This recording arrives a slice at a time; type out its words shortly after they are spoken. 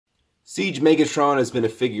Siege Megatron has been a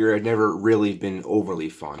figure I've never really been overly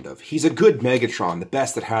fond of. He's a good Megatron, the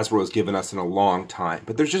best that Hasbro has given us in a long time,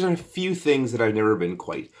 but there's just a few things that I've never been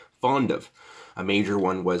quite fond of. A major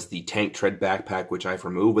one was the tank tread backpack, which I've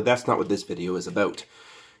removed, but that's not what this video is about.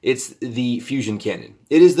 It's the fusion cannon.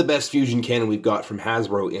 It is the best fusion cannon we've got from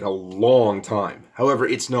Hasbro in a long time. However,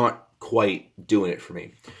 it's not quite doing it for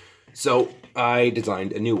me. So I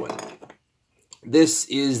designed a new one. This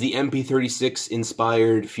is the MP36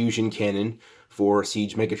 inspired fusion cannon for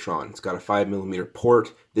Siege Megatron. It's got a 5mm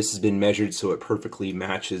port. This has been measured so it perfectly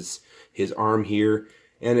matches his arm here,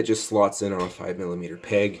 and it just slots in on a 5mm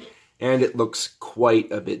peg, and it looks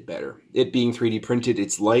quite a bit better. It being 3D printed,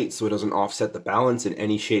 it's light so it doesn't offset the balance in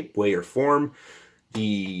any shape, way, or form.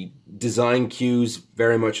 The design cues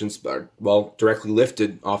very much inspired, well, directly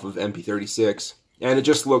lifted off of MP36, and it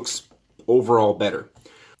just looks overall better.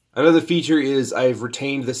 Another feature is I've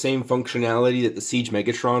retained the same functionality that the Siege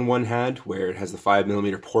Megatron one had, where it has the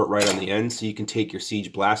 5mm port right on the end, so you can take your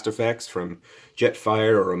Siege blast effects from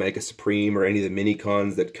Jetfire or Omega Supreme or any of the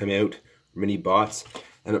mini-cons that come out, mini-bots,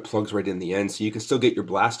 and it plugs right in the end, so you can still get your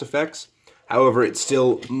blast effects. However, it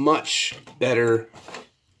still much better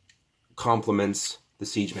complements the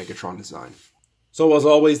Siege Megatron design. So as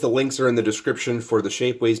always, the links are in the description for the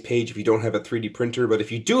Shapeways page if you don't have a 3D printer, but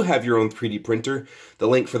if you do have your own 3D printer, the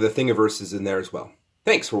link for the Thingiverse is in there as well.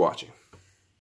 Thanks for watching.